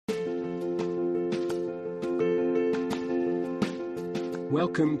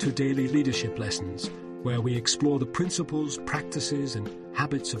Welcome to Daily Leadership Lessons, where we explore the principles, practices, and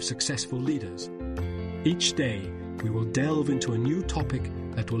habits of successful leaders. Each day, we will delve into a new topic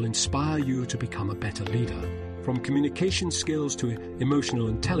that will inspire you to become a better leader. From communication skills to emotional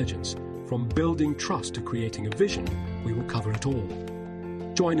intelligence, from building trust to creating a vision, we will cover it all.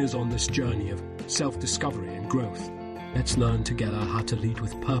 Join us on this journey of self-discovery and growth. Let's learn together how to lead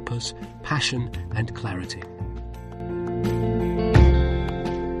with purpose, passion, and clarity.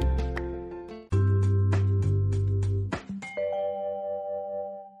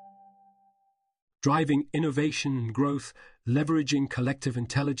 Driving innovation and growth, leveraging collective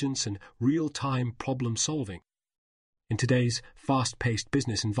intelligence and real-time problem-solving. In today's fast-paced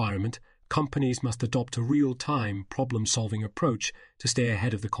business environment, companies must adopt a real-time problem-solving approach to stay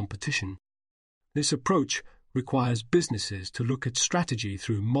ahead of the competition. This approach requires businesses to look at strategy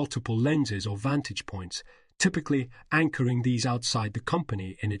through multiple lenses or vantage points, typically anchoring these outside the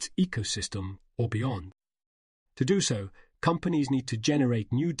company in its ecosystem or beyond. To do so, companies need to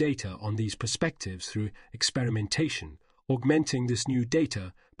generate new data on these perspectives through experimentation, augmenting this new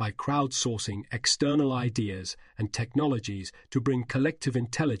data by crowdsourcing external ideas and technologies to bring collective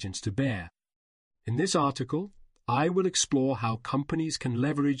intelligence to bear. In this article, I will explore how companies can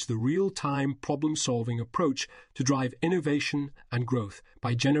leverage the real-time problem-solving approach to drive innovation and growth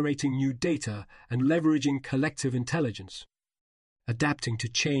by generating new data and leveraging collective intelligence, adapting to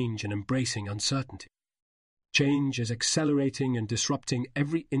change and embracing uncertainty. Change is accelerating and disrupting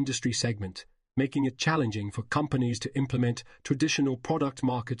every industry segment, making it challenging for companies to implement traditional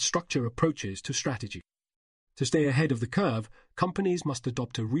product-market structure approaches to strategy. To stay ahead of the curve, companies must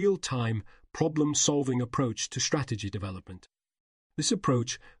adopt a real-time, problem-solving approach to strategy development. This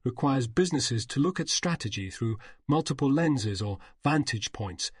approach requires businesses to look at strategy through multiple lenses or vantage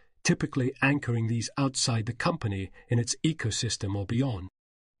points, typically anchoring these outside the company in its ecosystem or beyond.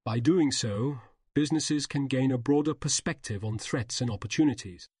 By doing so, businesses can gain a broader perspective on threats and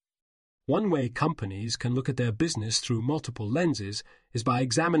opportunities. One way companies can look at their business through multiple lenses is by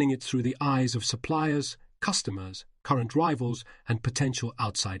examining it through the eyes of suppliers, customers, current rivals, and potential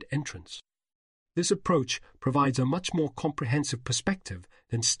outside entrants. This approach provides a much more comprehensive perspective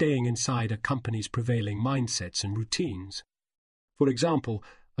than staying inside a company's prevailing mindsets and routines. For example,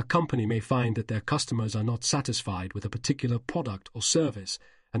 a company may find that their customers are not satisfied with a particular product or service,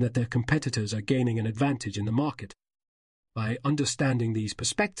 and that their competitors are gaining an advantage in the market. By understanding these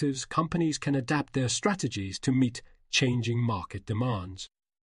perspectives, companies can adapt their strategies to meet changing market demands.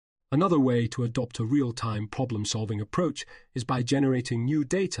 Another way to adopt a real-time problem-solving approach is by generating new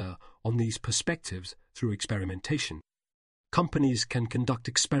data on these perspectives through experimentation. Companies can conduct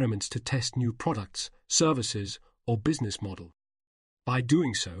experiments to test new products, services, or business models. By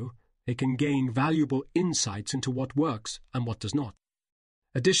doing so, they can gain valuable insights into what works and what does not.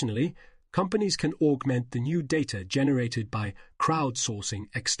 Additionally, companies can augment the new data generated by crowdsourcing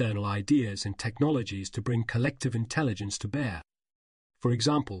external ideas and technologies to bring collective intelligence to bear. For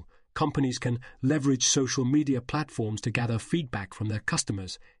example, companies can leverage social media platforms to gather feedback from their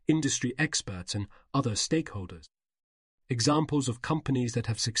customers, industry experts, and other stakeholders. Examples of companies that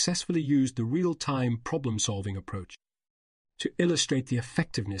have successfully used the real-time problem-solving approach. To illustrate the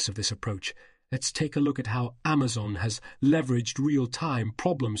effectiveness of this approach, let's take a look at how Amazon has leveraged real-time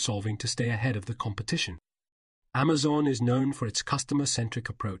problem-solving to stay ahead of the competition. Amazon is known for its customer-centric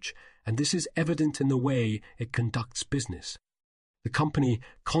approach, and this is evident in the way it conducts business. The company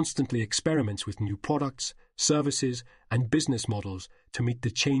constantly experiments with new products, services, and business models to meet the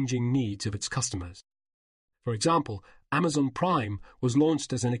changing needs of its customers. For example, Amazon Prime was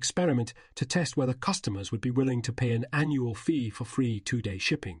launched as an experiment to test whether customers would be willing to pay an annual fee for free 2-day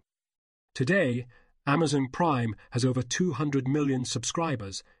shipping. Today, Amazon Prime has over 200 million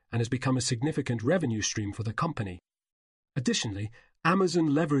subscribers and has become a significant revenue stream for the company. Additionally,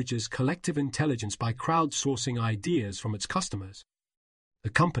 Amazon leverages collective intelligence by crowdsourcing ideas from its customers. The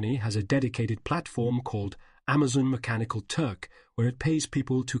company has a dedicated platform called Amazon Mechanical Turk, where it pays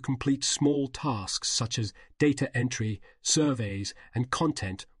people to complete small tasks such as data entry, surveys, and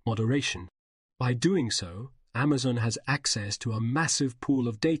content moderation. By doing so, Amazon has access to a massive pool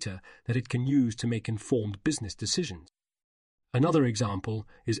of data that it can use to make informed business decisions. Another example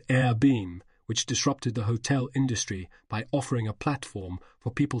is Airbnb, which disrupted the hotel industry by offering a platform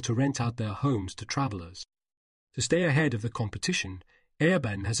for people to rent out their homes to travelers. To stay ahead of the competition,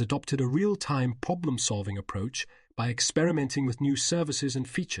 Airbnb has adopted a real-time problem-solving approach by experimenting with new services and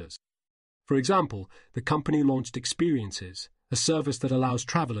features. For example, the company launched Experiences, a service that allows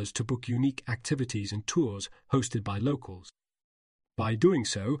travelers to book unique activities and tours hosted by locals. By doing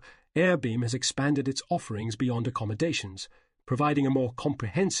so, Airbnb has expanded its offerings beyond accommodations, providing a more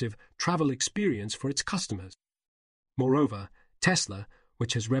comprehensive travel experience for its customers. Moreover, Tesla,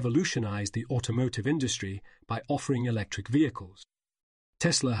 which has revolutionized the automotive industry by offering electric vehicles.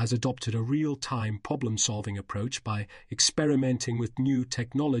 Tesla has adopted a real-time problem-solving approach by experimenting with new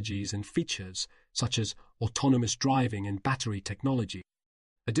technologies and features, such as autonomous driving and battery technology.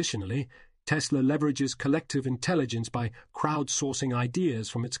 Additionally, Tesla leverages collective intelligence by crowdsourcing ideas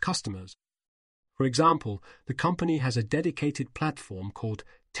from its customers. For example, the company has a dedicated platform called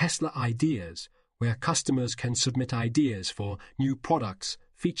Tesla Ideas, where customers can submit ideas for new products,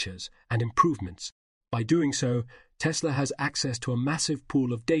 features, and improvements. By doing so, Tesla has access to a massive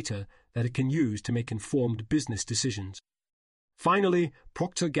pool of data that it can use to make informed business decisions. Finally,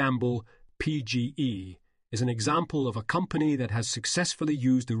 Procter & Gamble, PGE, is an example of a company that has successfully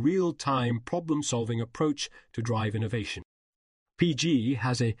used a real-time problem-solving approach to drive innovation. PGE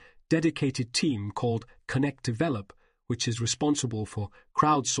has a dedicated team called Connect Develop, which is responsible for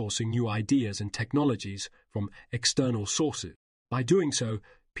crowdsourcing new ideas and technologies from external sources. By doing so,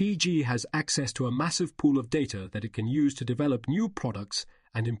 PGE has access to a massive pool of data that it can use to develop new products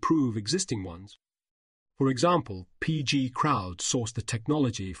and improve existing ones. For example, PG Crowd sourced the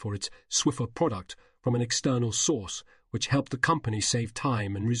technology for its Swiffer product from an external source, which helped the company save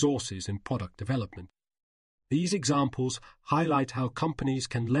time and resources in product development. These examples highlight how companies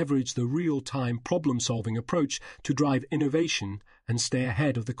can leverage the real-time problem-solving approach to drive innovation and stay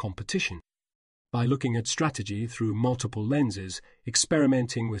ahead of the competition. By looking at strategy through multiple lenses,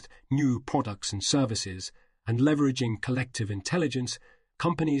 experimenting with new products and services, and leveraging collective intelligence,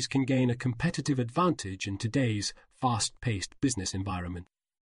 companies can gain a competitive advantage in today's fast-paced business environment.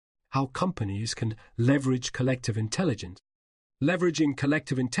 How companies can leverage collective intelligence. Leveraging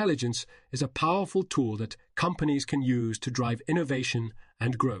collective intelligence is a powerful tool that companies can use to drive innovation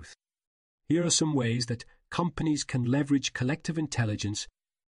and growth. Here are some ways that companies can leverage collective intelligence.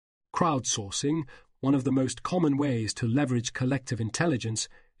 Crowdsourcing. One of the most common ways to leverage collective intelligence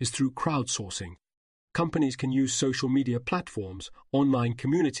is through crowdsourcing. Companies can use social media platforms, online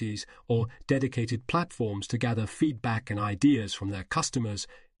communities, or dedicated platforms to gather feedback and ideas from their customers,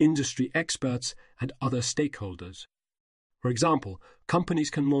 industry experts, and other stakeholders. For example, companies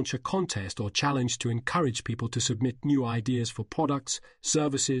can launch a contest or challenge to encourage people to submit new ideas for products,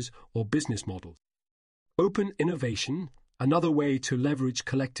 services, or business models. Open innovation. Another way to leverage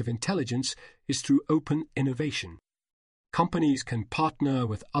collective intelligence is through open innovation. Companies can partner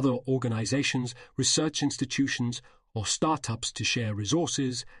with other organizations, research institutions, or startups to share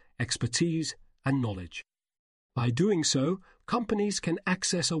resources, expertise, and knowledge. By doing so, companies can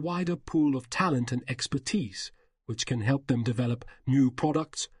access a wider pool of talent and expertise, which can help them develop new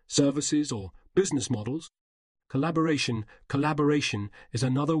products, services, or business models. Collaboration is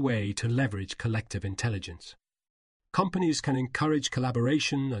another way to leverage collective intelligence. Companies can encourage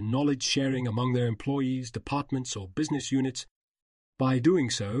collaboration and knowledge sharing among their employees, departments, or business units. By doing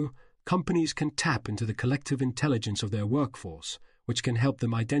so, companies can tap into the collective intelligence of their workforce, which can help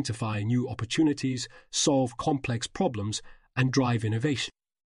them identify new opportunities, solve complex problems, and drive innovation.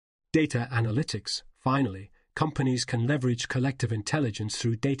 Data analytics. Finally, companies can leverage collective intelligence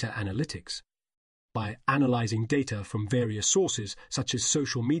through data analytics. By analyzing data from various sources, such as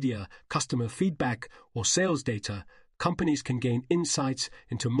social media, customer feedback, or sales data, companies can gain insights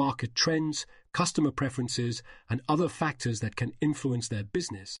into market trends, customer preferences, and other factors that can influence their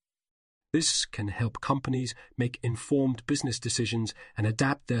business. This can help companies make informed business decisions and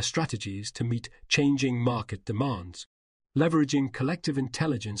adapt their strategies to meet changing market demands. Leveraging collective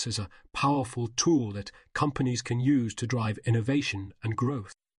intelligence is a powerful tool that companies can use to drive innovation and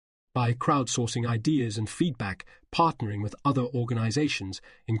growth. By crowdsourcing ideas and feedback, partnering with other organizations,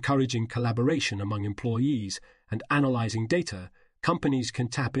 encouraging collaboration among employees, and analyzing data, companies can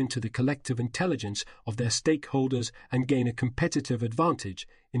tap into the collective intelligence of their stakeholders and gain a competitive advantage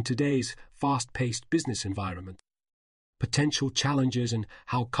in today's fast-paced business environment. Potential challenges and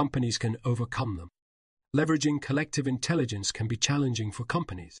how companies can overcome them. Leveraging collective intelligence can be challenging for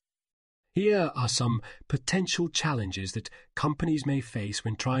companies. Here are some potential challenges that companies may face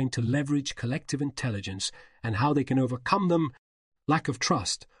when trying to leverage collective intelligence and how they can overcome them. Lack of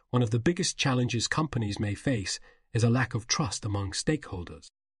trust. One of the biggest challenges companies may face is a lack of trust among stakeholders.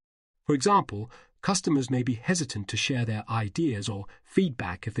 For example, customers may be hesitant to share their ideas or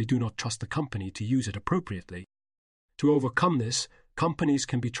feedback if they do not trust the company to use it appropriately. To overcome this, companies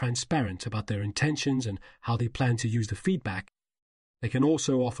can be transparent about their intentions and how they plan to use the feedback. They can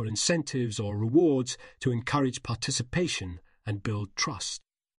also offer incentives or rewards to encourage participation and build trust.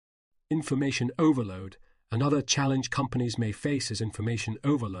 Information overload. Another challenge companies may face is information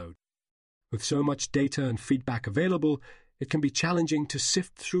overload. With so much data and feedback available, it can be challenging to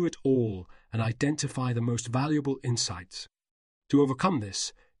sift through it all and identify the most valuable insights. To overcome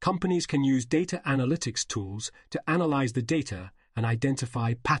this, companies can use data analytics tools to analyze the data and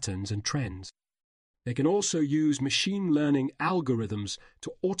identify patterns and trends. They can also use machine learning algorithms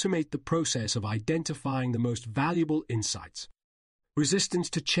to automate the process of identifying the most valuable insights. Resistance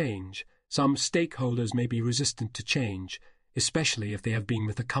to change. Some stakeholders may be resistant to change, especially if they have been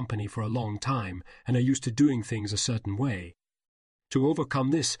with the company for a long time and are used to doing things a certain way. To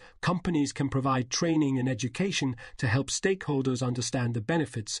overcome this, companies can provide training and education to help stakeholders understand the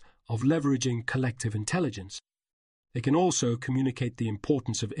benefits of leveraging collective intelligence. They can also communicate the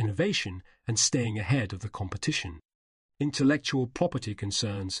importance of innovation and staying ahead of the competition. Intellectual property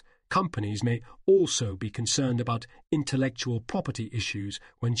concerns. Companies may also be concerned about intellectual property issues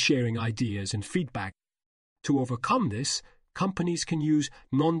when sharing ideas and feedback. To overcome this, companies can use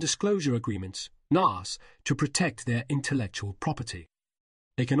non-disclosure agreements, NDAs, to protect their intellectual property.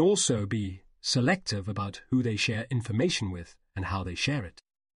 They can also be selective about who they share information with and how they share it.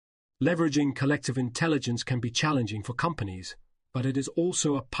 Leveraging collective intelligence can be challenging for companies, but it is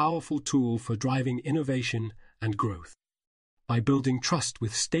also a powerful tool for driving innovation and growth. By building trust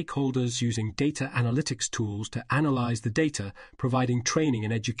with stakeholders using data analytics tools to analyze the data, providing training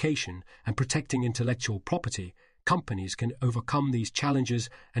and education, and protecting intellectual property, companies can overcome these challenges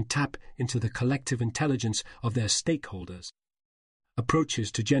and tap into the collective intelligence of their stakeholders.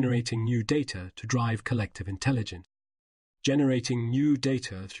 Approaches to generating new data to drive collective intelligence. Generating new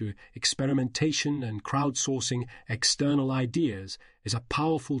data through experimentation and crowdsourcing external ideas is a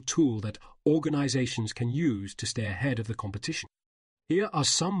powerful tool that organizations can use to stay ahead of the competition. Here are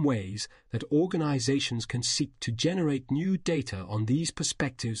some ways that organizations can seek to generate new data on these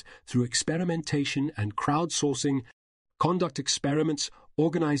perspectives through experimentation and crowdsourcing. Conduct experiments.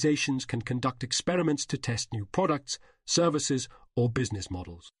 Organizations can conduct experiments to test new products, services, or business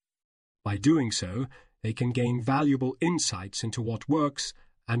models. By doing so, they can gain valuable insights into what works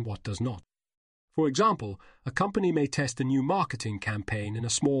and what does not. For example, a company may test a new marketing campaign in a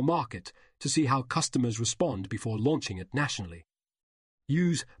small market to see how customers respond before launching it nationally.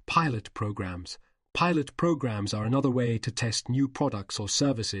 Use pilot programs. Pilot programs are another way to test new products or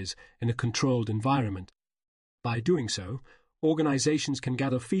services in a controlled environment. By doing so, organizations can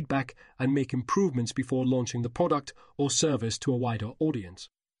gather feedback and make improvements before launching the product or service to a wider audience.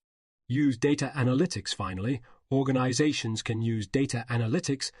 Use data analytics. Finally, organizations can use data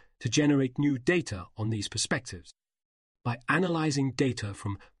analytics to generate new data on these perspectives. By analyzing data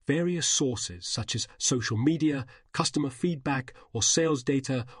from various sources such as social media, customer feedback, or sales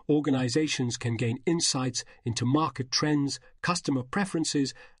data, organizations can gain insights into market trends, customer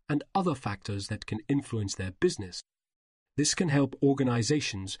preferences, and other factors that can influence their business. This can help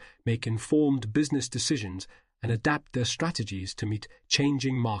organizations make informed business decisions and adapt their strategies to meet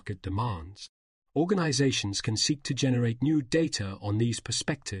changing market demands. Organizations can seek to generate new data on these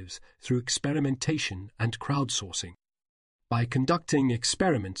perspectives through experimentation and crowdsourcing. By conducting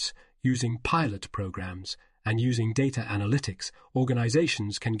experiments, using pilot programs, and using data analytics,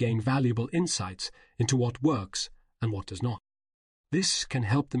 organizations can gain valuable insights into what works and what does not. This can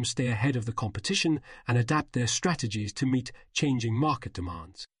help them stay ahead of the competition and adapt their strategies to meet changing market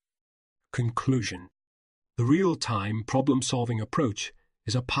demands. Conclusion. The real-time problem-solving approach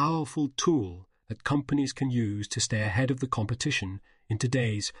is a powerful tool that companies can use to stay ahead of the competition in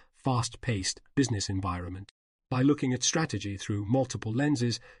today's fast-paced business environment. By looking at strategy through multiple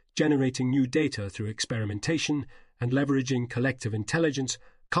lenses, generating new data through experimentation, and leveraging collective intelligence,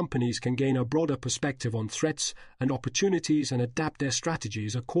 companies can gain a broader perspective on threats and opportunities and adapt their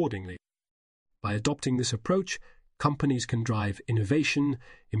strategies accordingly. By adopting this approach, companies can drive innovation,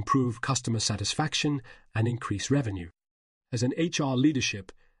 improve customer satisfaction, and increase revenue. As an HR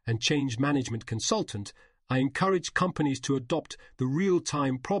leadership and change management consultant, I encourage companies to adopt the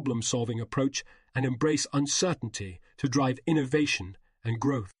real-time problem-solving approach and embrace uncertainty to drive innovation and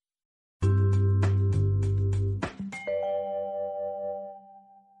growth.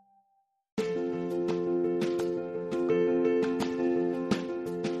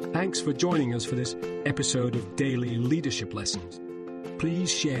 Thanks for joining us for this episode of Daily Leadership Lessons.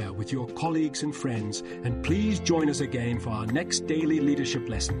 Please share with your colleagues and friends, and please join us again for our next Daily Leadership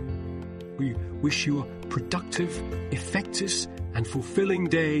Lesson. We wish you a productive, effective, and fulfilling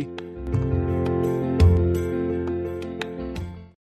day.